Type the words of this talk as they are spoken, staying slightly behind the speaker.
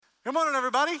Good morning,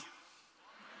 everybody.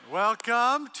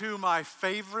 Welcome to my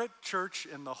favorite church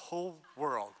in the whole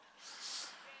world.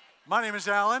 My name is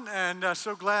Alan, and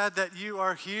so glad that you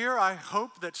are here. I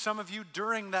hope that some of you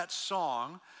during that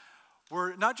song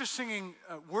were not just singing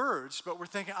words, but were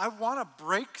thinking, I want a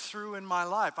breakthrough in my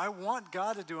life. I want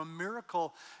God to do a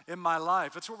miracle in my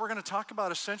life. That's what we're going to talk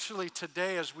about essentially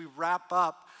today as we wrap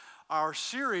up our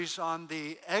series on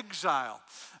the exile.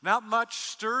 Not much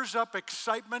stirs up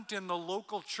excitement in the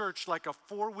local church like a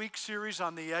 4-week series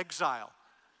on the exile.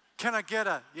 Can I get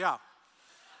a yeah?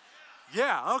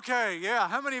 Yeah, okay, yeah.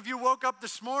 How many of you woke up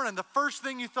this morning? The first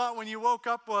thing you thought when you woke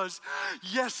up was,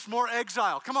 yes, more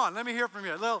exile. Come on, let me hear from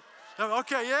you.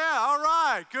 Okay, yeah, all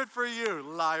right. Good for you,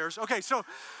 liars. Okay,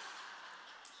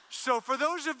 So for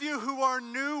those of you who are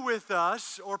new with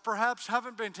us or perhaps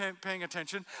haven't been paying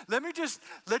attention, let me just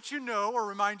let you know or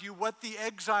remind you what the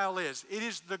exile is. It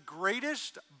is the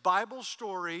greatest Bible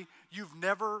story you've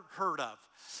never heard of.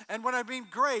 And what I mean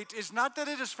great is not that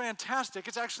it is fantastic.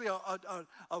 It's actually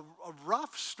a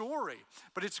rough story,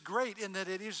 but it's great in that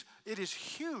it is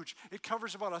huge. It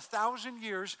covers about 1,000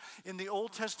 years in the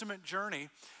Old Testament journey.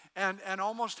 And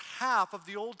almost half of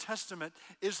the Old Testament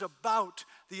is about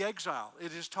the exile.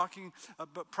 It is talking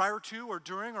about prior to or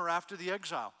during or after the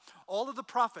exile. All of the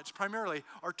prophets primarily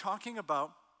are talking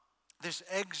about this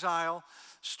exile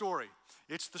story.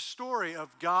 It's the story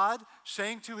of God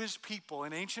saying to his people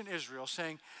in ancient Israel,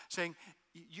 saying,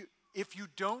 if you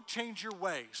don't change your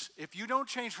ways, if you don't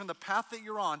change from the path that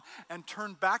you're on and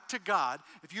turn back to God,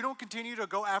 if you don't continue to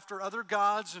go after other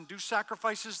gods and do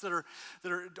sacrifices that are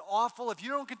awful, if you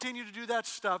don't continue to do that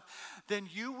stuff, then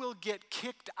you will get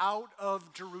kicked out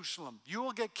of Jerusalem. You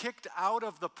will get kicked out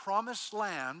of the promised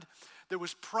land that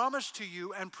was promised to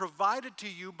you and provided to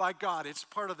you by God. It's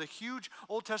part of the huge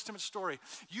Old Testament story.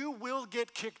 You will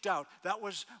get kicked out. That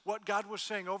was what God was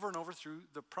saying over and over through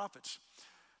the prophets.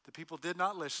 The people did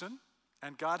not listen,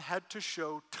 and God had to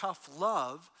show tough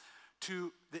love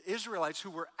to the Israelites who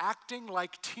were acting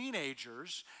like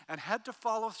teenagers and had to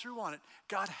follow through on it.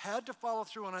 God had to follow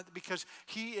through on it because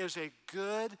he is a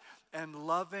good and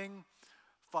loving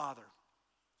Father.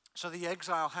 So the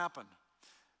exile happened.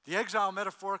 The exile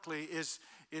metaphorically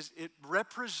it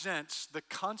represents the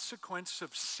consequence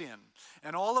of sin.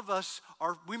 And all of us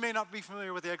we may not be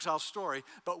familiar with the exile story,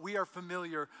 but we are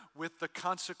familiar with the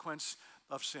consequence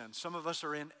of sin. Some of us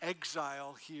are in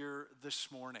exile here this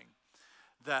morning.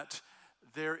 That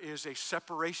there is a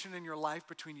separation in your life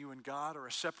between you and God, or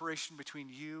a separation between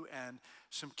you and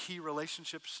some key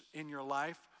relationships in your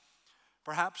life.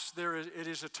 Perhaps it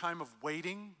is a time of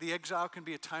waiting. The exile can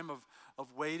be a time of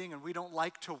waiting, and we don't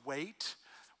like to wait.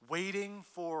 Waiting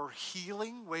for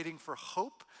healing, waiting for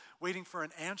hope, waiting for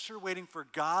an answer, waiting for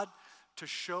God to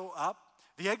show up.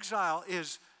 The exile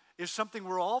is something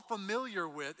we're all familiar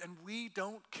with, and we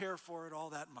don't care for it all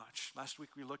that much. Last week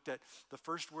we looked at the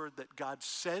first word that God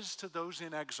says to those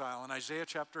in exile in Isaiah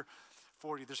chapter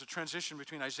 40. There's a transition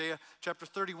between Isaiah chapter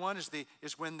 31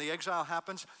 is when the exile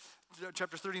happens,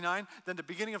 chapter 39, then the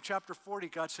beginning of chapter 40,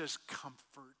 God says,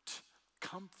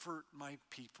 comfort my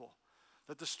people.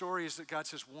 That the story is that God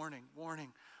says, warning,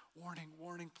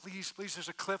 please, there's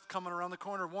a cliff coming around the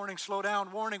corner, warning, slow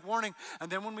down, warning. And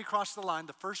then when we cross the line,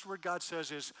 the first word God says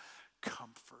is,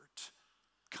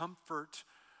 comfort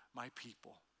my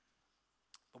people.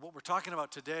 But what we're talking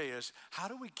about today is, how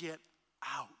do we get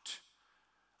out?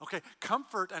 Okay,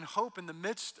 comfort and hope in the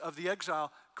midst of the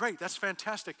exile, great, that's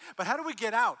fantastic. But how do we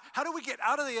get out? How do we get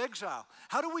out of the exile?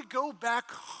 How do we go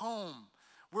back home?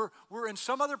 We're in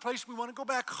some other place. We want to go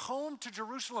back home to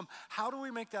Jerusalem. How do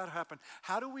we make that happen?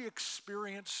 How do we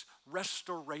experience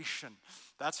restoration?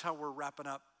 That's how we're wrapping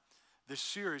up this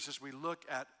series as we look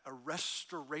at a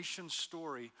restoration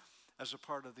story as a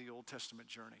part of the Old Testament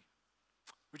journey.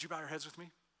 Would you bow your heads with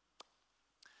me?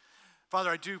 Father,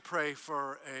 I do pray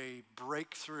for a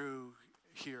breakthrough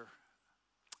here,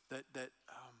 that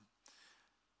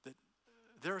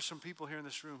there are some people here in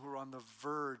this room who are on the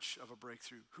verge of a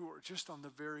breakthrough, who are just on the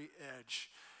very edge.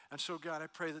 And so, God, I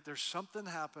pray that there's something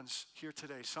happens here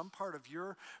today, some part of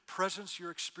your presence,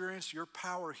 your experience, your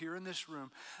power here in this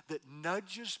room that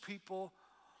nudges people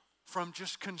from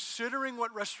just considering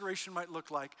what restoration might look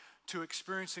like to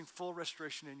experiencing full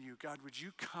restoration in you. God, would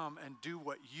you come and do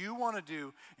what you want to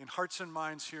do in hearts and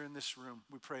minds here in this room?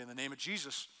 We pray in the name of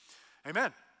Jesus.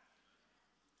 Amen.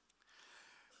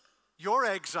 Your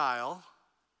exile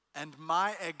and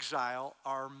my exile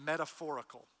are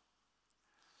metaphorical.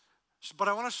 But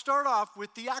I want to start off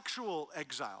with the actual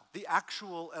exile, the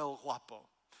actual El Guapo.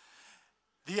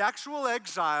 The actual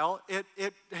exile, it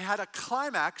had a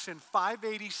climax in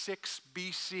 586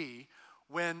 BC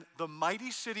when the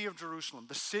mighty city of Jerusalem,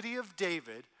 the city of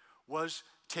David, was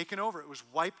taken over. It was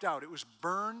wiped out. It was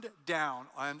burned down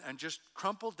and just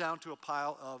crumpled down to a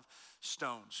pile of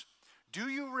stones. Do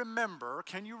you remember,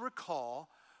 can you recall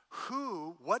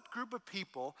what group of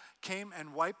people came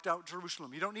and wiped out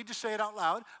Jerusalem? You don't need to say it out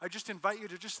loud. I just invite you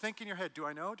to just think in your head, do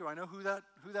I know who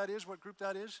that is, what group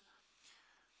that is?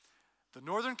 The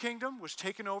northern kingdom was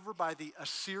taken over by the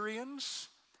Assyrians,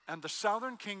 and the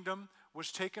southern kingdom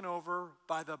was taken over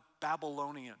by the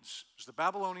Babylonians. It was the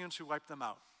Babylonians who wiped them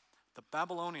out. The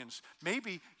Babylonians.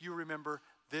 Maybe you remember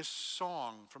this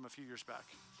song from a few years back.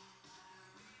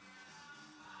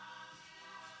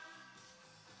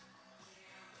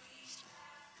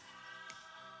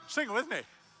 Sing it with me.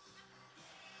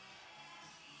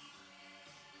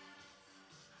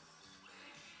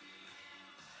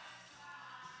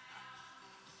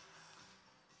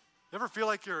 You ever feel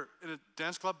like you're in a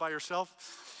dance club by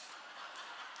yourself?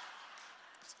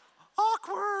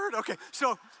 Awkward. Okay,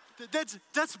 so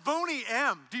that's Boney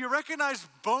M. Do you recognize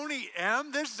Boney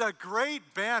M? This is a great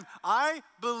band. I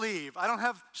believe, I don't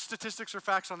have statistics or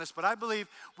facts on this, but I believe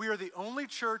we are the only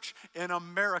church in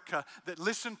America that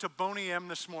listened to Boney M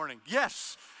this morning.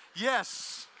 Yes.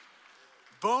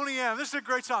 Boney M. This is a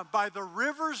great song. By the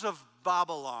rivers of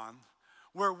Babylon,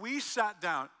 where we sat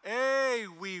down,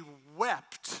 we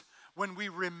wept when we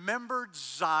remembered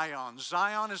Zion.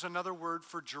 Zion is another word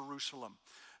for Jerusalem.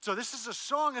 So this is a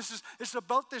song, it's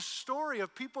about this story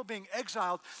of people being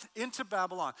exiled into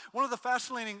Babylon. One of the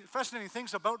fascinating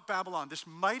things about Babylon, this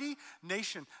mighty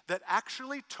nation that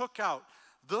actually took out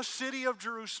the city of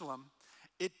Jerusalem,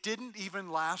 it didn't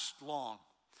even last long.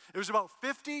 It was about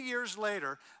 50 years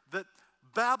later that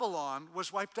Babylon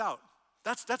was wiped out.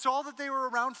 That's all that they were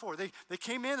around for. They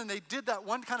came in and they did that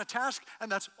one kind of task,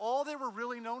 and that's all they were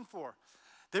really known for.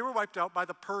 They were wiped out by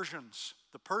the Persians.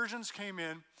 The Persians came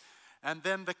in, and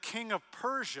then the king of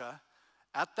Persia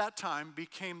at that time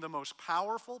became the most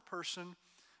powerful person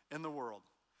in the world.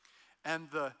 And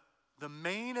the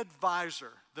main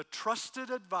advisor, the trusted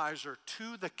advisor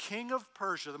to the king of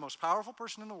Persia, the most powerful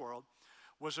person in the world,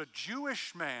 was a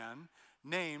Jewish man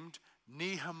named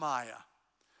Nehemiah.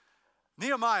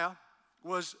 Nehemiah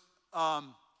was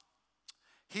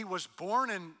born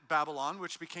in Babylon,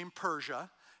 which became Persia.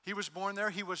 He was born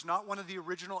there. He was not one of the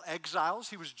original exiles.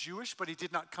 He was Jewish, but he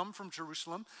did not come from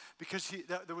Jerusalem because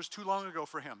that was too long ago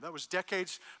for him. That was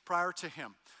decades prior to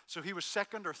him. So he was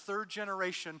second or third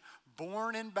generation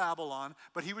born in Babylon,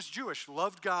 but he was Jewish,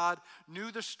 loved God,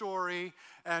 knew the story,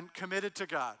 and committed to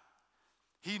God.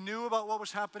 He knew about what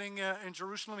was happening in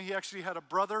Jerusalem. He actually had a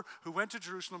brother who went to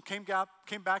Jerusalem, came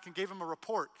back and gave him a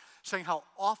report saying how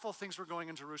awful things were going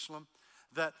in Jerusalem,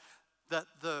 that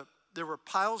there were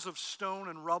piles of stone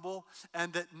and rubble,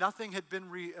 and that nothing had been,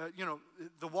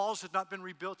 the walls had not been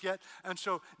rebuilt yet. And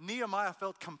so Nehemiah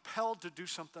felt compelled to do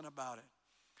something about it.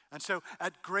 And so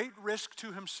at great risk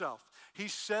to himself, he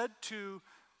said to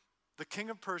the king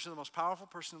of Persia, the most powerful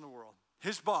person in the world,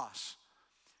 his boss,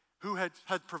 who had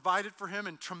provided for him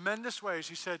in tremendous ways,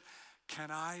 he said,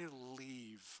 "Can I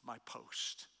leave my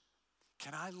post?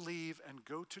 Can I leave and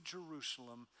go to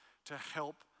Jerusalem to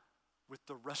help with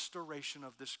the restoration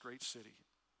of this great city?"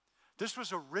 This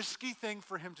was a risky thing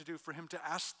for him to do, for him to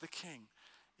ask the king,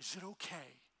 "Is it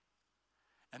okay?"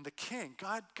 And the king,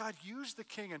 God used the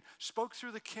king and spoke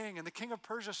through the king, and the king of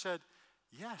Persia said,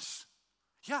 "Yes,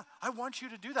 yeah, I want you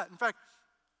to do that." In fact,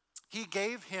 he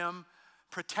gave him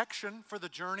protection for the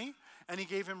journey, and he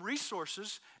gave him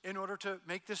resources in order to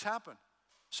make this happen.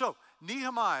 So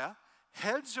Nehemiah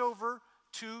heads over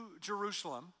to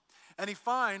Jerusalem, and he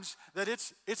finds that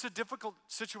it's a difficult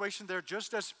situation there,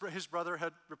 just as his brother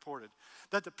had reported.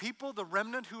 That the people, the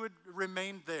remnant who had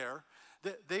remained there,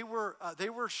 they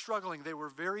were struggling. They were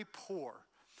very poor.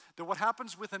 That what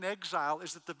happens with an exile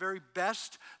is that the very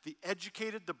best, the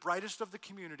educated, the brightest of the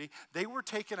community, they were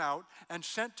taken out and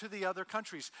sent to the other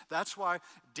countries. That's why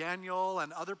Daniel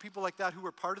and other people like that who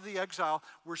were part of the exile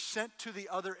were sent to the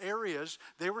other areas.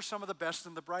 They were some of the best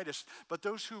and the brightest. But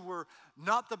those who were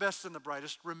not the best and the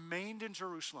brightest remained in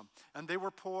Jerusalem. And they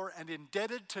were poor and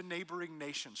indebted to neighboring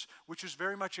nations, which is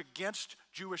very much against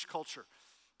Jewish culture.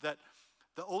 That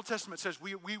the Old Testament says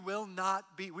we will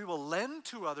lend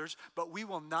to others, but we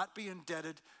will not be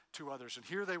indebted to others. And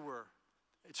here they were.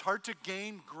 It's hard to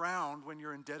gain ground when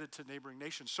you're indebted to neighboring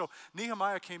nations. So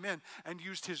Nehemiah came in and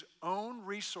used his own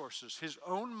resources, his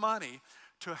own money,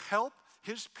 to help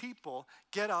his people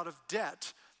get out of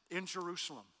debt in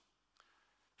Jerusalem.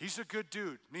 He's a good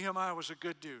dude. Nehemiah was a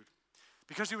good dude.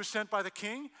 Because he was sent by the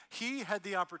king, he had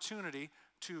the opportunity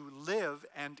to live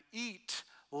and eat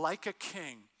like a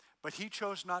king. But he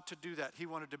chose not to do that. He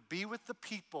wanted to be with the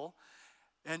people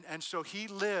And so he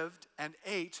lived and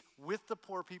ate with the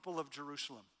poor people of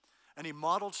Jerusalem. And he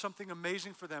modeled something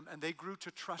amazing for them, and they grew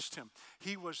to trust him.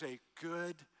 He was a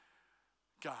good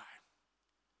guy.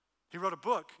 He wrote a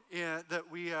book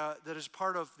that is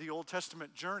part of the Old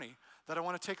Testament journey that I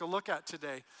want to take a look at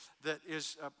today, that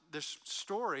is this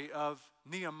story of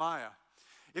Nehemiah.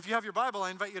 If you have your Bible,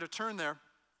 I invite you to turn there.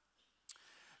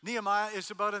 Nehemiah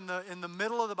is about in the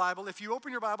middle of the Bible. If you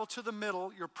open your Bible to the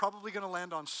middle, you're probably going to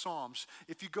land on Psalms.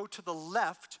 If you go to the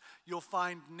left, you'll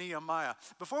find Nehemiah.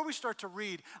 Before we start to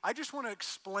read, I just want to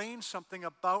explain something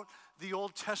about the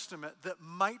Old Testament that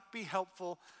might be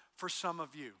helpful for some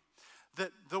of you.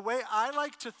 That the way I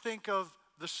like to think of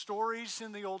the stories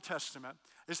in the Old Testament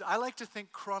is I like to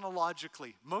think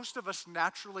chronologically. Most of us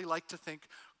naturally like to think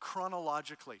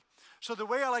chronologically. So the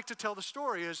way I like to tell the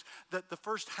story is that the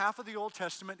first half of the Old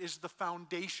Testament is the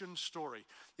foundation story.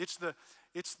 It's the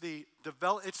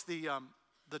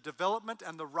development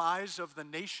and the rise of the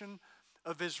nation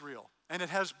of Israel. And it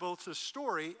has both the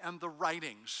story and the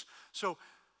writings. So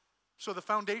the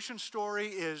foundation story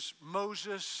is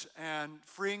Moses and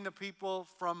freeing the people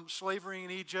from slavery in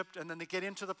Egypt, and then they get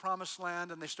into the Promised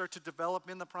Land, and they start to develop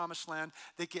in the Promised Land.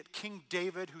 They get King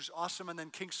David, who's awesome, and then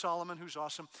King Solomon, who's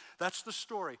awesome. That's the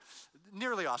story.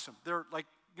 Nearly awesome. They're like,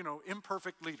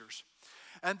 imperfect leaders.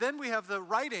 And then we have the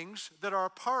writings that are a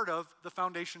part of the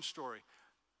foundation story.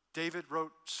 David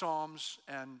wrote Psalms,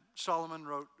 and Solomon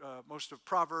wrote most of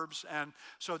Proverbs, and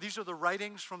so these are the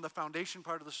writings from the foundation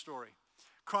part of the story.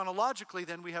 Chronologically,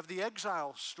 then, we have the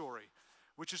exile story,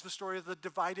 which is the story of the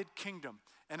divided kingdom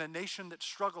and a nation that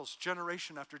struggles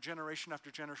generation after generation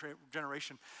after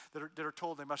generation that are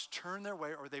told they must turn their way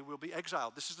or they will be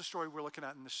exiled. This is the story we're looking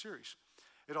at in this series.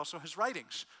 It also has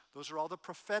writings. Those are all the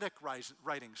prophetic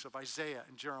writings of Isaiah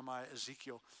and Jeremiah,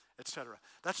 Ezekiel, etc.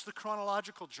 That's the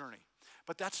chronological journey.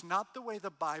 But that's not the way the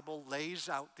Bible lays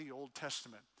out the Old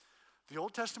Testament. The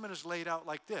Old Testament is laid out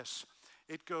like this.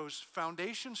 It goes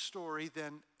foundation story,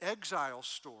 then exile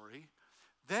story.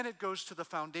 Then it goes to the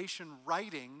foundation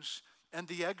writings and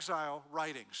the exile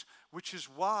writings, which is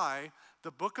why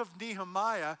the book of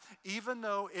Nehemiah, even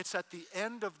though it's at the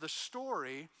end of the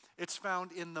story, it's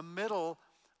found in the middle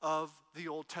of the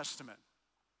Old Testament.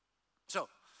 So,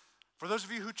 for those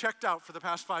of you who checked out for the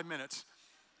past 5 minutes,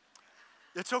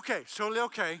 it's okay, totally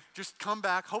okay. Just come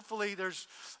back. Hopefully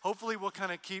we'll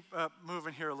kind of keep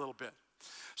moving here a little bit.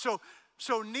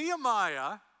 So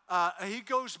Nehemiah, he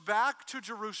goes back to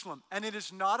Jerusalem, and it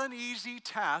is not an easy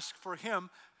task for him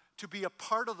to be a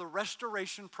part of the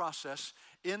restoration process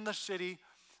in the city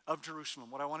of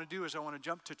Jerusalem. What I want to do is I want to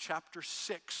jump to chapter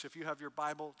 6. If you have your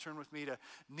Bible, turn with me to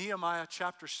Nehemiah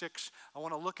chapter 6. I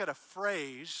want to look at a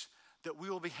phrase that we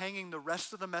will be hanging the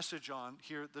rest of the message on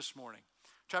here this morning.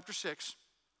 Chapter 6,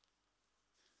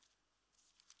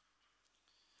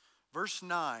 verse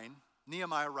 9.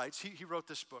 Nehemiah writes, he wrote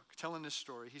this book, telling this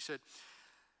story. He said,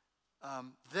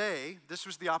 this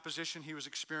was the opposition he was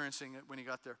experiencing when he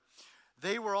got there.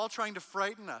 They were all trying to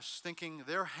frighten us, thinking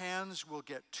their hands will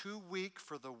get too weak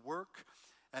for the work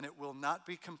and it will not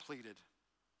be completed.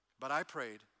 But I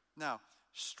prayed, now,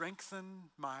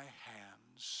 strengthen my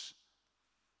hands.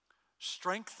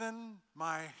 Strengthen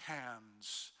my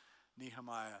hands,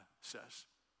 Nehemiah says.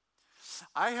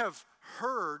 I have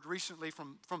heard recently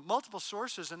from multiple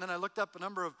sources, and then I looked up a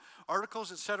number of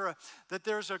articles, etc., that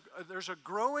there's a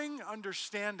growing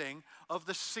understanding of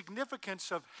the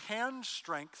significance of hand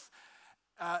strength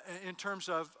in terms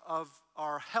of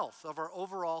our health, of our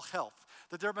overall health.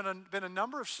 That there have been a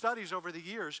number of studies over the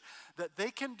years that they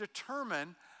can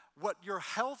determine what your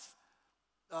health,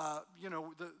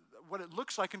 what it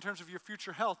looks like in terms of your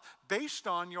future health based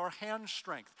on your hand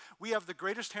strength. We have the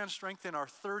greatest hand strength in our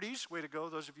 30s. Way to go,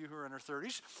 those of you who are in our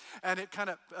 30s. And it kind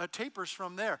of tapers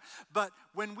from there. But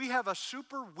when we have a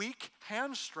super weak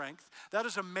hand strength, that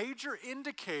is a major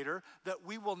indicator that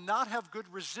we will not have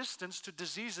good resistance to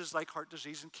diseases like heart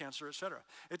disease and cancer, etc.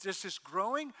 It's just this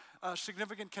growing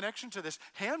significant connection to this.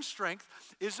 Hand strength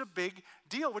is a big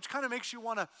deal, which kind of makes you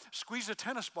want to squeeze a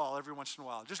tennis ball every once in a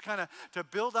while, just kind of to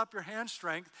build up your hand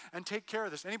strength and take care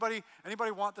of this. Anybody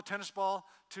want the tennis ball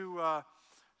to okay,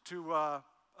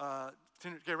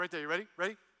 right there. You ready?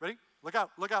 Ready? Look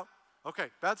out. Okay,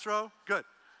 bad throw. Good.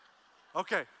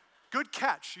 Okay, good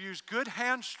catch. You use good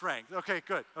hand strength. Okay,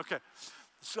 good. Okay.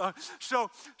 So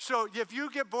if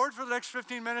you get bored for the next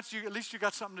 15 minutes, at least you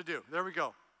got something to do. There we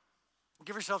go.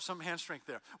 Give yourself some hand strength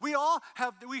there.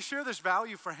 We share this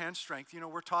value for hand strength.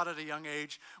 We're taught at a young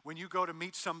age when you go to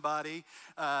meet somebody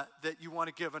that you want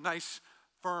to give a nice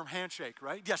firm handshake,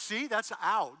 right? Yeah, see, that's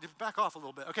out. Back off a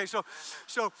little bit. Okay, so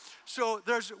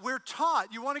we're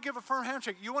taught you want to give a firm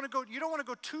handshake. You don't want to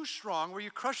go too strong where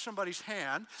you crush somebody's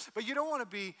hand, but you don't want to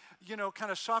be,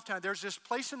 kind of soft hand. There's this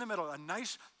place in the middle, a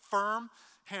nice firm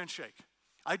handshake.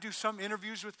 I do some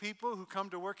interviews with people who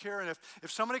come to work here, and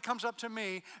if somebody comes up to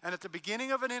me and at the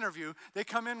beginning of an interview, they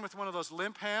come in with one of those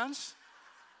limp hands.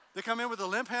 They come in with a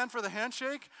limp hand for the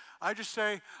handshake. I just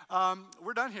say,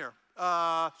 we're done here.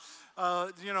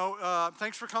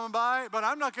 Thanks for coming by, but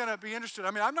I'm not going to be interested.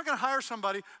 I'm not going to hire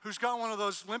somebody who's got one of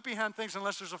those limpy hand things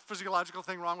unless there's a physiological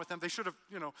thing wrong with them. They should have,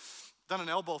 done an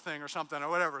elbow thing or something or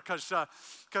whatever,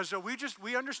 because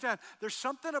we understand there's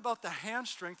something about the hand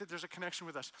strength that there's a connection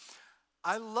with us.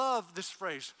 I love this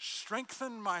phrase,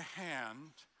 strengthen my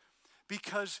hand,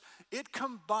 because it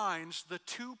combines the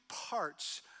two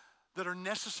parts that are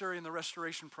necessary in the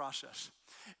restoration process.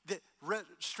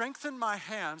 Strengthen my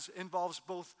hands involves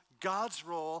both God's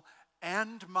role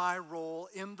and my role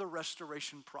in the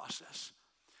restoration process.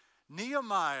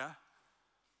 Nehemiah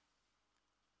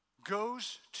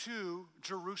goes to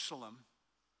Jerusalem,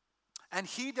 and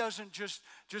he doesn't just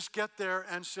get there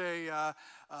and say,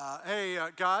 hey,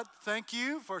 God, thank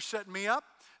you for setting me up.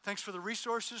 Thanks for the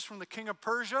resources from the king of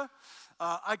Persia.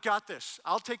 I got this.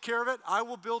 I'll take care of it. I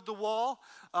will build the wall.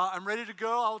 I'm ready to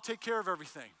go. I'll take care of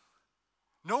everything.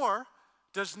 Nor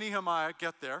does Nehemiah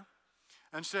get there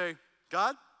and say,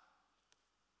 God,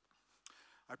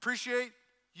 I appreciate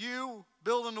you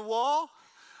building the wall.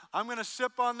 I'm going to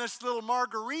sip on this little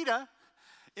margarita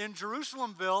in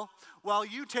Jerusalemville while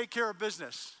you take care of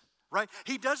business, right?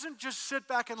 He doesn't just sit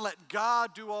back and let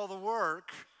God do all the work.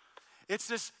 It's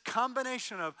this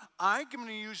combination of, I'm going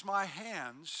to use my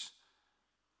hands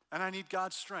and I need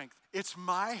God's strength. It's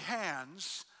my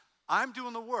hands. I'm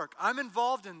doing the work. I'm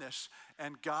involved in this.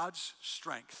 And God's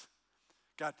strength.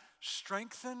 God,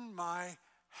 strengthen my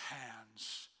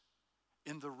hands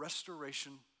in the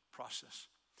restoration process.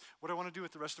 What I want to do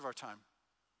with the rest of our time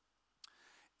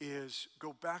is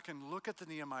go back and look at the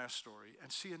Nehemiah story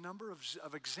and see a number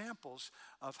of examples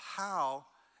of how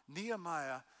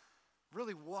Nehemiah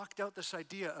really walked out this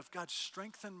idea of God,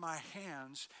 strengthen my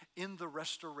hands in the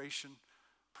restoration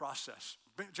process.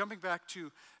 Jumping back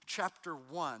to chapter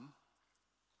 1,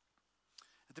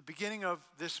 at the beginning of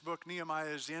this book, Nehemiah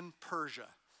is in Persia,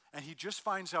 and he just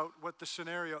finds out what the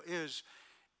scenario is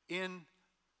in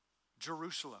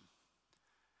Jerusalem.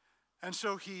 And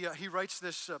so he writes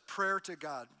this prayer to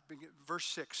God, verse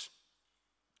 6.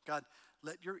 God,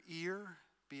 let your ear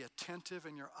be attentive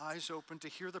and your eyes open to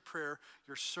hear the prayer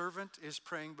your servant is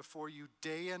praying before you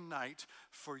day and night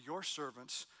for your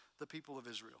servants, the people of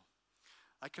Israel.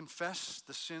 I confess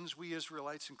the sins we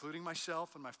Israelites, including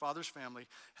myself and my father's family,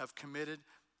 have committed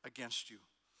against you.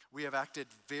 We have acted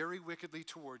very wickedly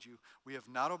toward you. We have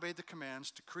not obeyed the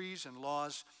commands, decrees, and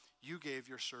laws you gave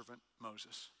your servant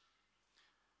Moses.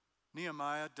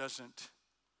 Nehemiah doesn't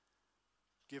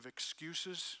give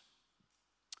excuses.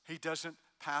 He doesn't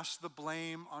pass the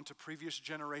blame onto previous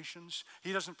generations.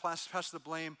 He doesn't pass the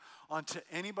blame onto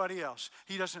anybody else.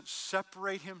 He doesn't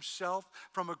separate himself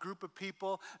from a group of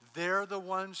people. They're the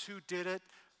ones who did it.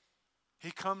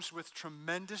 He comes with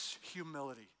tremendous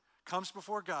humility, comes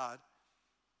before God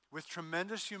with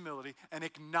tremendous humility and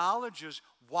acknowledges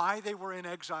why they were in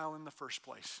exile in the first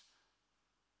place.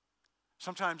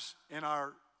 Sometimes in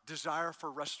our desire for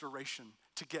restoration,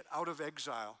 to get out of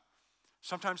exile,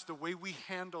 sometimes the way we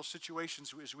handle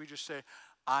situations is we just say,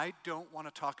 I don't want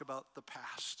to talk about the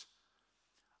past.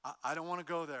 I don't want to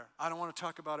go there. I don't want to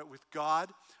talk about it with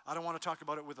God. I don't want to talk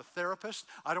about it with a therapist.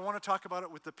 I don't want to talk about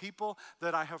it with the people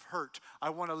that I have hurt. I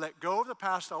want to let go of the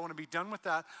past. I want to be done with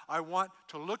that. I want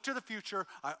to look to the future.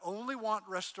 I only want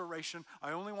restoration.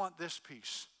 I only want this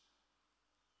peace.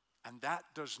 And that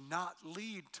does not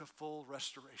lead to full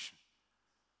restoration.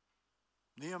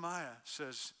 Nehemiah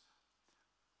says,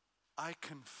 I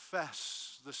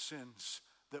confess the sins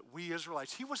that we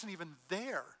Israelites, he wasn't even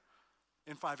there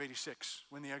in 586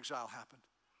 when the exile happened.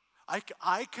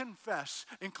 I confess,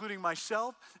 including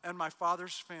myself and my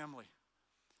father's family.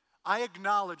 I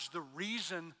acknowledge the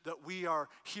reason that we are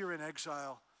here in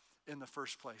exile in the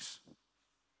first place.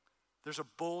 There's a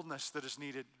boldness that is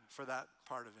needed for that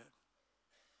part of it.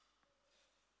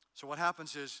 So what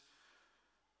happens is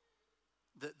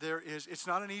that it's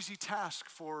not an easy task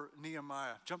for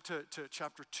Nehemiah. Jump to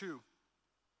chapter 2.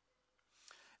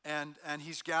 And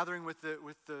he's gathering with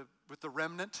the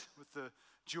remnant, with the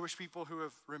Jewish people who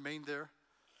have remained there.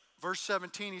 Verse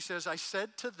 17, he says, I said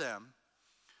to them,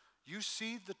 you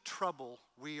see the trouble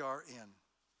we are in.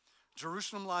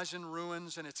 Jerusalem lies in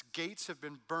ruins and its gates have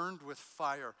been burned with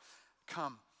fire.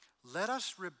 Come, let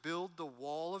us rebuild the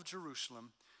wall of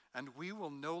Jerusalem, and we will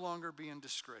no longer be in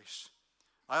disgrace.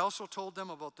 I also told them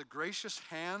about the gracious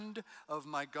hand of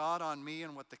my God on me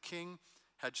and what the king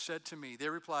had said to me. They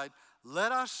replied,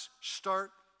 let us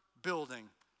start building.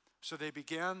 So they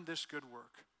began this good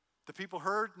work. The people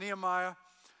heard Nehemiah.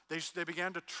 They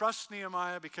began to trust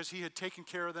Nehemiah because he had taken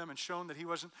care of them and shown that he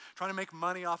wasn't trying to make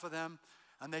money off of them.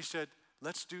 And they said,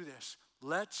 let's do this.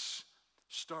 Let's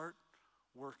start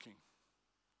working.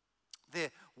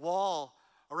 The wall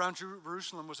around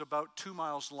Jerusalem was about 2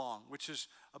 miles long, which is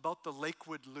about the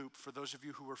Lakewood Loop, for those of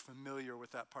you who are familiar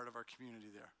with that part of our community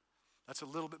there. That's a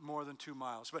little bit more than 2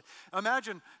 miles. But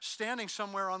imagine standing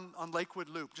somewhere on Lakewood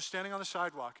Loop, just standing on the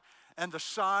sidewalk, and the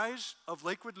size of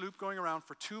Lakewood Loop going around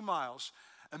for 2 miles.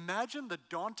 Imagine the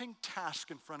daunting task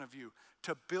in front of you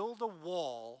to build a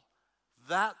wall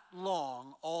that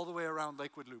long all the way around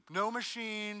Lakewood Loop. No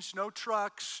machines, no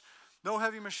trucks, no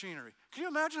heavy machinery. Can you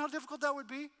imagine how difficult that would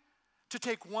be? To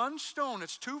take one stone,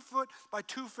 it's 2 foot by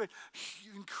 2 foot,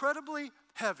 incredibly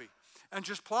heavy, and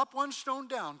just plop one stone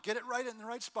down, get it right in the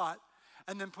right spot,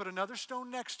 and then put another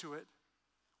stone next to it,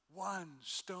 one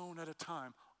stone at a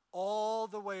time, all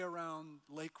the way around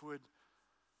Lakewood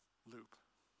Loop.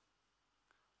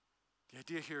 The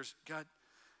idea here is, God,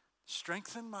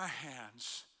 strengthen my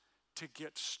hands to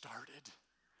get started.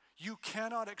 You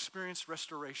cannot experience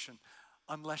restoration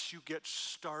unless you get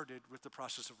started with the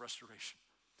process of restoration.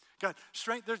 God,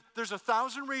 there's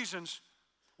 1,000 reasons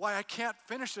why I can't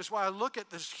finish this, why I look at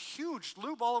this huge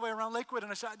loop all the way around Lakewood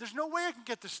and I say, there's no way I can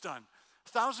get this done.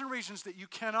 1,000 reasons that you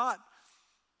cannot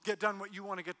get done what you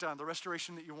want to get done, the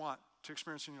restoration that you want to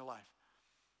experience in your life.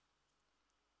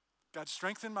 God,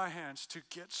 strengthen my hands to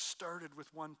get started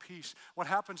with one piece. What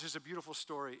happens is a beautiful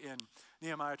story in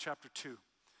Nehemiah chapter 2.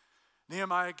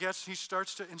 Nehemiah he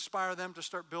starts to inspire them to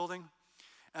start building,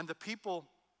 and the people,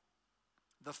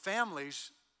 the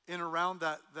families in around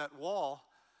that wall,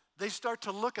 they start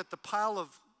to look at the pile of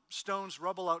stones,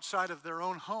 rubble outside of their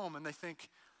own home, and they think,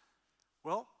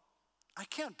 well, I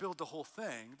can't build the whole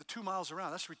thing, the 2 miles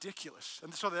around, that's ridiculous.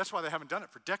 And so that's why they haven't done it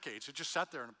for decades. It just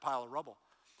sat there in a pile of rubble.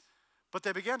 But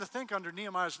they began to think under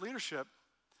Nehemiah's leadership,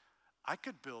 I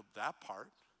could build that part.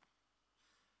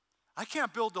 I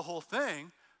can't build the whole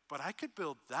thing, but I could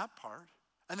build that part.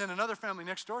 And then another family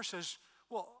next door says,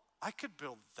 well, I could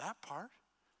build that part.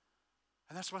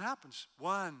 And that's what happens,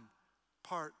 one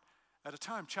part at a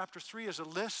time. Chapter 3 is a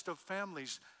list of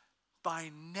families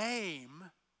by name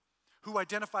who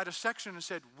identified a section and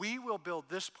said, we will build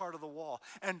this part of the wall,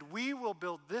 and we will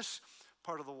build this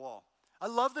part of the wall. I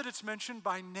love that it's mentioned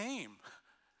by name.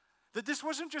 That this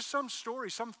wasn't just some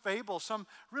story, some fable, some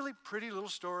really pretty little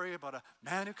story about a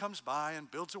man who comes by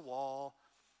and builds a wall.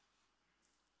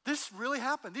 This really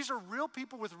happened. These are real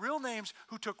people with real names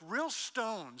who took real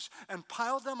stones and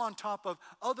piled them on top of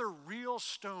other real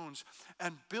stones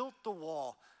and built the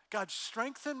wall. God,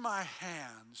 strengthen my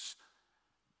hands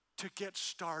to get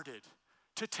started,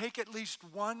 to take at least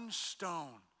one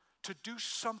stone, to do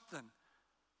something,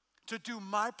 to do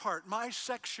my part, my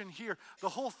section here. The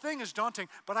whole thing is daunting,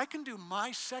 but I can do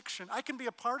my section. I can be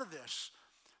a part of this.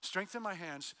 Strengthen my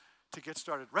hands to get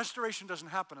started. Restoration doesn't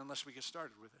happen unless we get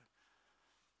started with it.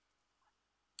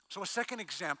 So a second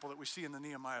example that we see in the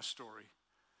Nehemiah story,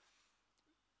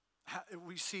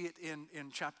 we see it in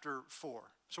chapter 4.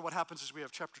 So what happens is we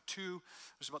have chapter 2,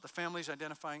 it's about the families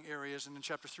identifying areas, and then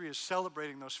chapter 3 is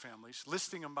celebrating those families,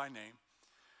 listing them by name.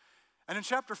 And in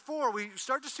chapter 4, we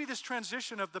start to see this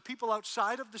transition of the people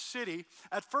outside of the city.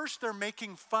 At first, they're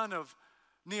making fun of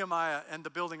Nehemiah and the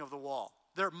building of the wall.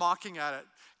 They're mocking at it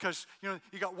because, you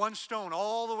got one stone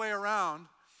all the way around,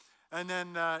 and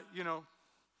then,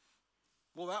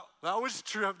 well, that was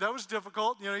true. That was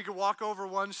difficult. You could walk over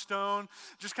one stone,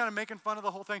 just kind of making fun of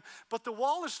the whole thing. But the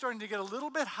wall is starting to get a little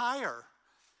bit higher,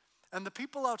 and the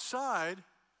people outside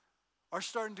are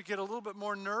starting to get a little bit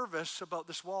more nervous about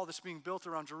this wall that's being built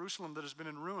around Jerusalem that has been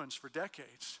in ruins for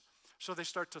decades. So they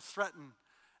start to threaten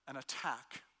an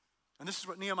attack. And this is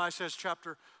what Nehemiah says,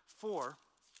 chapter 4,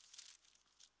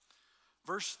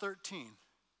 verse 13.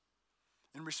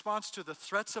 In response to the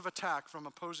threats of attack from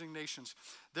opposing nations,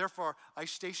 therefore, I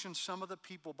stationed some of the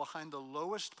people behind the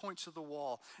lowest points of the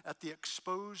wall at the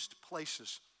exposed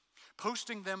places,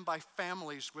 posting them by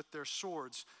families with their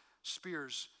swords,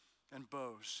 spears, and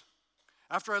bows.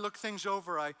 After I looked things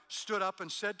over, I stood up and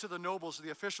said to the nobles,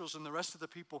 the officials, and the rest of the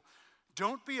people,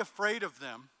 don't be afraid of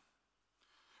them.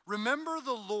 Remember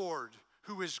the Lord,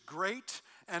 who is great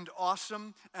and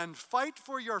awesome, and fight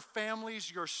for your families,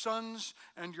 your sons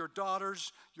and your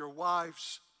daughters, your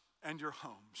wives and your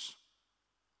homes.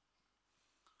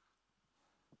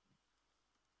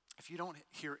 if you don't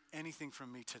hear anything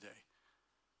from me today,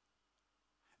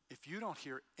 if you don't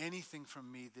hear anything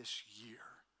from me this year,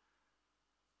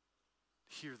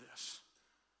 hear this.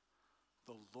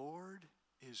 The Lord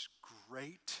is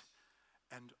great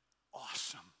and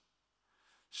awesome.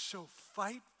 So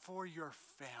fight for your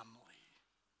family,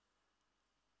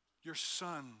 your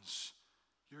sons,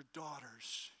 your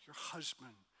daughters, your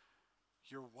husband,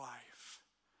 your wife,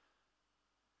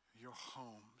 your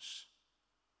homes.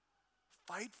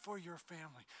 Fight for your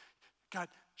family. God,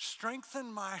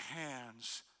 strengthen my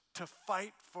hands to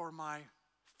fight for my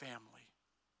family.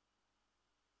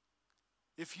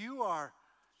 If you are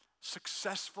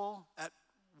successful at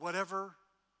whatever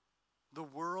the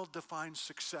world defines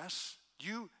success,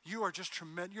 you are just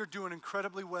tremendous. You're doing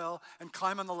incredibly well and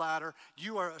climbing the ladder.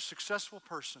 You are a successful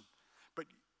person, but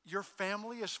your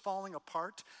family is falling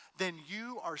apart, then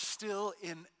you are still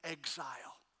in exile.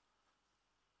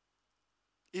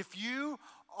 If you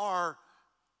are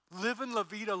living la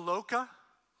vida loca,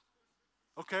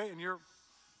 okay, and you're,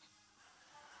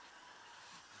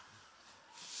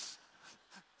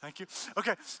 thank you,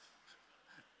 okay.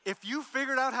 If you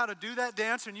figured out how to do that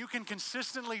dance and you can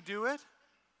consistently do it,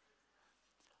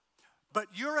 but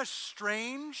you're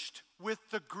estranged with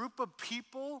the group of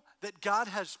people that God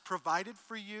has provided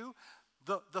for you,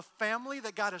 the family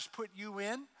that God has put you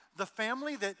in, the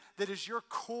family that is your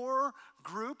core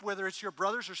group, whether it's your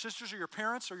brothers or sisters or your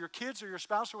parents or your kids or your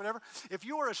spouse or whatever, if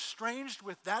you are estranged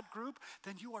with that group,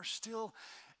 then you are still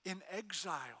in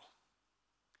exile.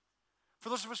 For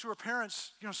those of us who are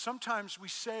parents, sometimes we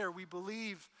say or we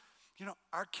believe,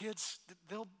 our kids,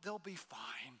 they'll be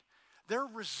fine. They're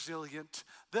resilient.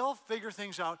 They'll figure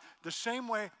things out the same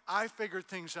way I figured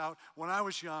things out when I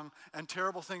was young and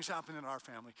terrible things happened in our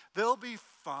family. They'll be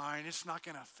fine. It's not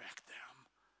going to affect them.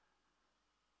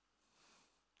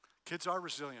 Kids are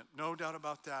resilient, no doubt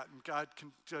about that. And God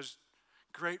does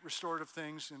great restorative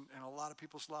things in a lot of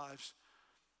people's lives.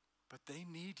 But they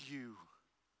need you.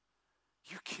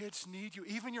 Your kids need you.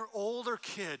 Even your older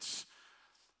kids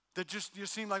that just you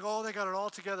seem like, they got it all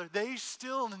together. They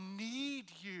still need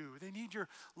you. They need your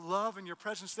love and your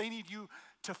presence. They need you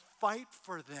to fight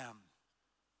for them.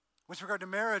 With regard to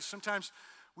marriage, sometimes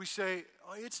we say,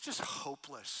 it's just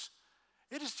hopeless.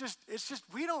 It's just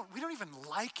we don't even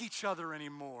like each other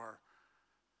anymore.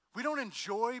 We don't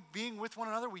enjoy being with one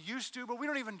another. We used to, but we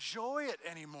don't even enjoy it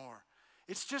anymore.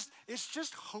 It's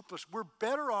just hopeless. We're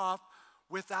better off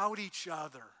without each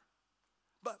other.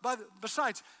 But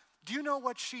besides, do you know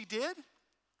what she did?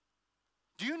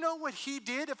 Do you know what he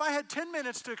did? If I had 10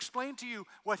 minutes to explain to you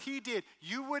what he did,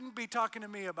 you wouldn't be talking to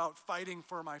me about fighting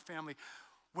for my family.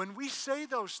 When we say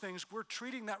those things, we're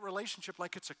treating that relationship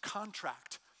like it's a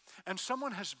contract. And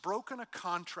someone has broken a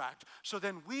contract, so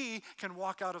then we can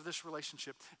walk out of this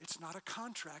relationship. It's not a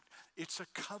contract, it's a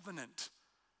covenant.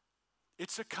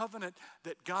 It's a covenant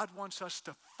that God wants us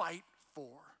to fight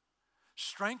for.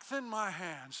 Strengthen my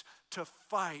hands to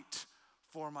fight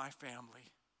for my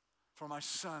family, for my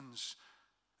sons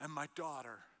and my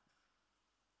daughter,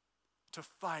 to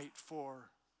fight for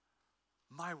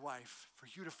my wife, for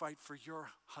you to fight for your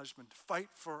husband, fight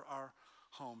for our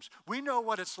homes. We know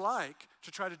what it's like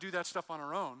to try to do that stuff on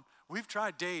our own. We've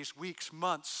tried days, weeks,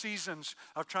 months, seasons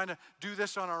of trying to do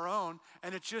this on our own,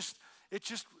 and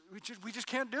we just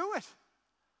can't do it.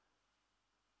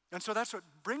 And so that's what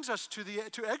brings us to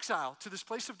exile, to this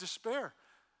place of despair.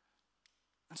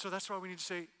 And so that's why we need to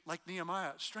say, like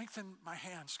Nehemiah, strengthen my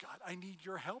hands, God. I need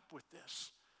your help with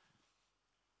this.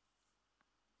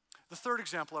 The third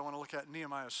example I want to look at in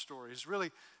Nehemiah's story is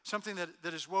really something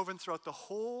that is woven throughout the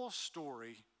whole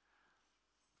story.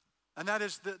 And that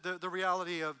is the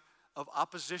reality of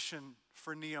opposition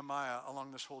for Nehemiah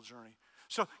along this whole journey.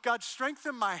 So God,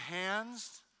 strengthen my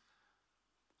hands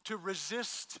to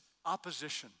resist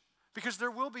opposition. Because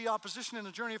there will be opposition in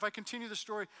the journey. If I continue the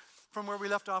story from where we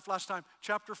left off last time,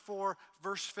 chapter 4,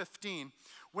 verse 15.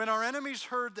 When our enemies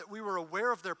heard that we were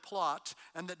aware of their plot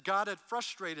and that God had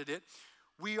frustrated it,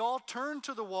 we all turned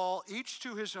to the wall, each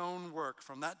to his own work.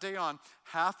 From that day on,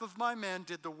 half of my men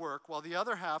did the work, while the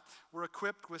other half were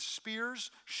equipped with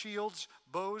spears, shields,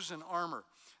 bows, and armor.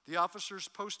 The officers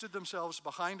posted themselves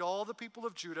behind all the people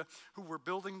of Judah who were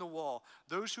building the wall.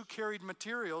 Those who carried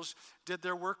materials did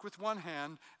their work with one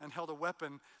hand and held a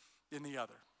weapon in the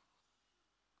other.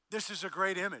 This is a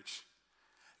great image.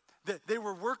 They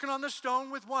were working on the stone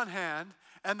with one hand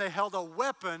and they held a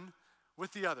weapon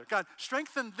with the other. God,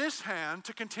 strengthen this hand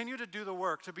to continue to do the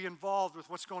work, to be involved with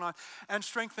what's going on, and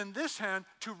strengthen this hand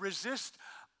to resist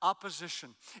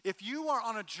opposition. If you are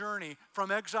on a journey from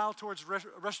exile towards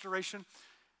restoration,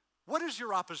 what is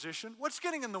your opposition? What's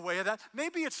getting in the way of that?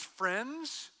 Maybe it's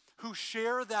friends who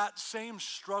share that same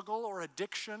struggle or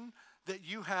addiction that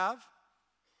you have.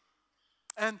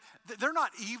 And they're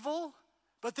not evil,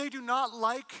 but they do not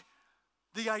like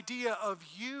the idea of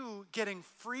you getting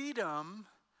freedom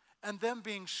and them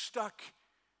being stuck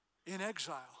in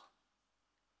exile.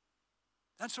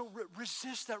 And so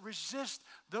resist that. Resist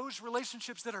those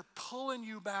relationships that are pulling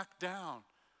you back down.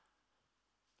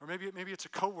 Or maybe it's a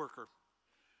coworker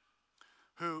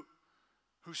who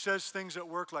says things at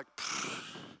work like,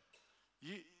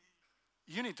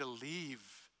 you need to leave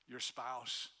your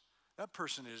spouse. That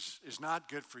person is not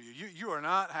good for you. You are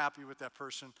not happy with that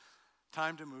person.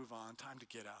 Time to move on, time to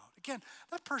get out. Again,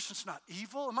 that person's not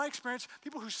evil. In my experience,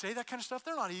 people who say that kind of stuff,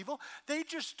 they're not evil. They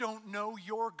just don't know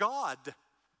your God.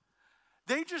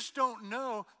 They just don't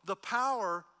know the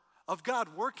power of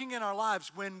God working in our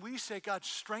lives when we say, God,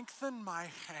 strengthen my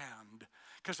hand,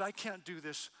 because I can't do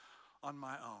this on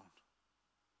my own.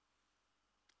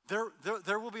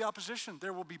 There will be opposition.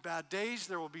 There will be bad days.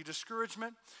 There will be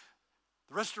discouragement.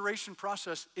 The restoration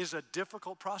process is a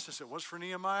difficult process. It was for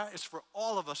Nehemiah. It's for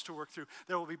all of us to work through.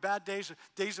 There will be bad days,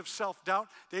 days of self-doubt,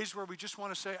 days where we just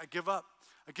want to say, I give up.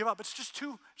 I give up. It's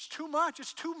too much.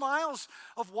 It's 2 miles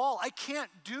of wall. I can't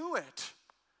do it.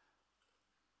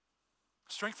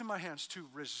 Strengthen my hands to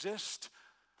resist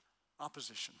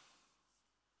opposition.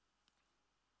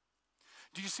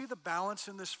 Do you see the balance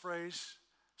in this phrase?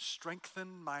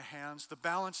 Strengthen my hands. The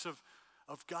balance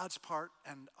of God's part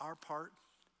and our part.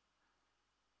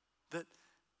 That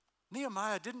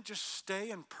Nehemiah didn't just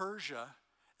stay in Persia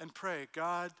and pray,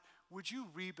 God, would you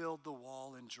rebuild the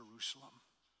wall in Jerusalem?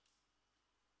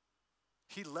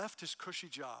 He left his cushy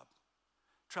job,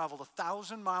 traveled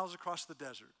 1,000 miles across the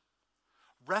desert,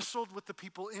 wrestled with the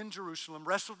people in Jerusalem,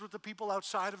 wrestled with the people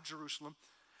outside of Jerusalem,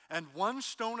 and one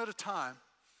stone at a time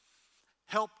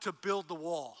helped to build the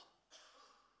wall.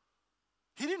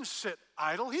 He didn't sit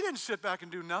idle. He didn't sit back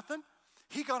and do nothing.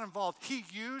 He got involved. He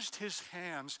used his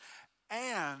hands,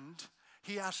 and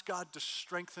he asked God to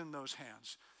strengthen those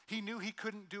hands. He knew he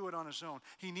couldn't do it on his own.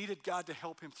 He needed God to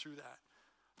help him through that.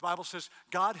 The Bible says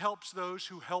God helps those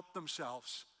who help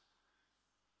themselves.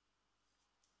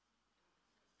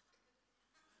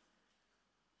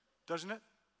 Doesn't it?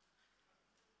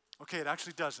 Okay, it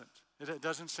actually doesn't. It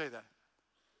doesn't say that.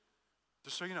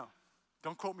 Just so you know.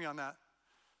 Don't quote me on that.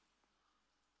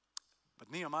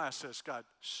 But Nehemiah says, God,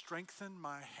 strengthen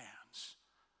my hands.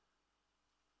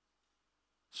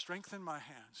 Strengthen my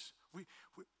hands.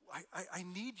 I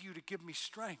need you to give me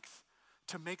strength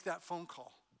to make that phone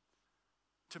call.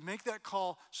 To make that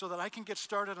call so that I can get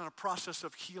started on a process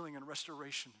of healing and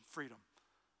restoration and freedom.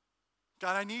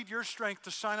 God, I need your strength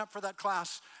to sign up for that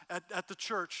class at the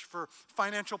church for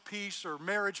financial peace or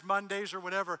marriage Mondays or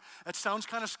whatever. That sounds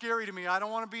kind of scary to me. I don't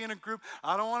want to be in a group.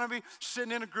 I don't want to be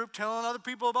sitting in a group telling other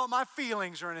people about my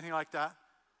feelings or anything like that.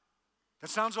 That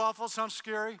sounds awful. It sounds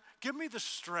scary. Give me the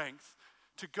strength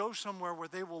to go somewhere where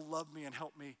they will love me and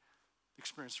help me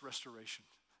experience restoration.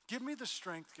 Give me the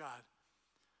strength, God,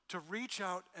 to reach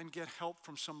out and get help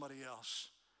from somebody else.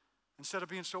 Instead of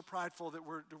being so prideful that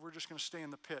we're just going to stay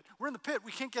in the pit. We're in the pit.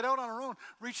 We can't get out on our own.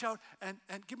 Reach out and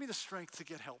give me the strength to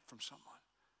get help from someone.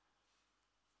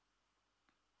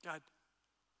 God,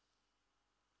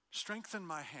 strengthen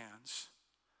my hands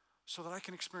so that I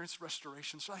can experience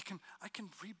restoration, so I can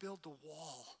rebuild the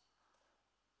wall.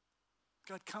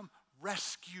 God, come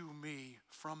rescue me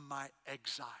from my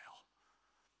exile.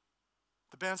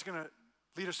 The band's going to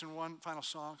lead us in one final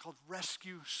song called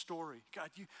Rescue Story.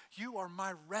 God, you are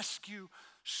my rescue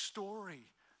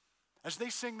story. As they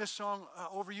sing this song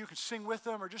over you can sing with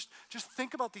them or just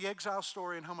think about the exile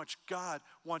story and how much God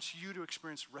wants you to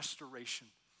experience restoration.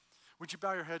 Would you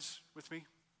bow your heads with me?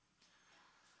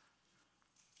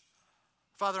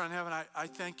 Father in heaven, I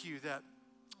thank you that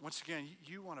once again,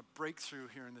 you want to break through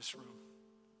here in this room.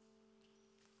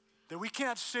 That we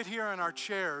can't sit here in our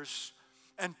chairs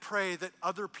and pray that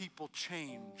other people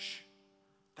change.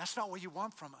 That's not what you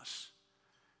want from us.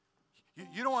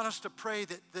 You don't want us to pray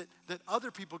that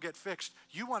other people get fixed.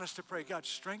 You want us to pray, God,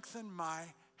 strengthen my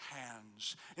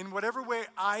hands. In whatever way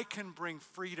I can bring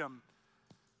freedom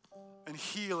and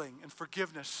healing and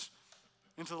forgiveness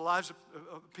into the lives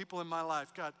of people in my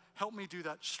life. God, help me do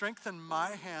that. Strengthen my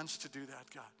hands to do that,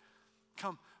 God.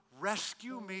 Come,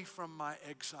 rescue me from my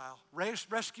exile.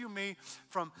 Rescue me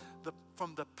from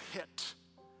the pit.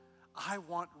 I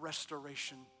want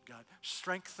restoration, God.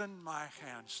 Strengthen my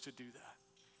hands to do that.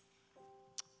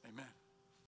 Amen.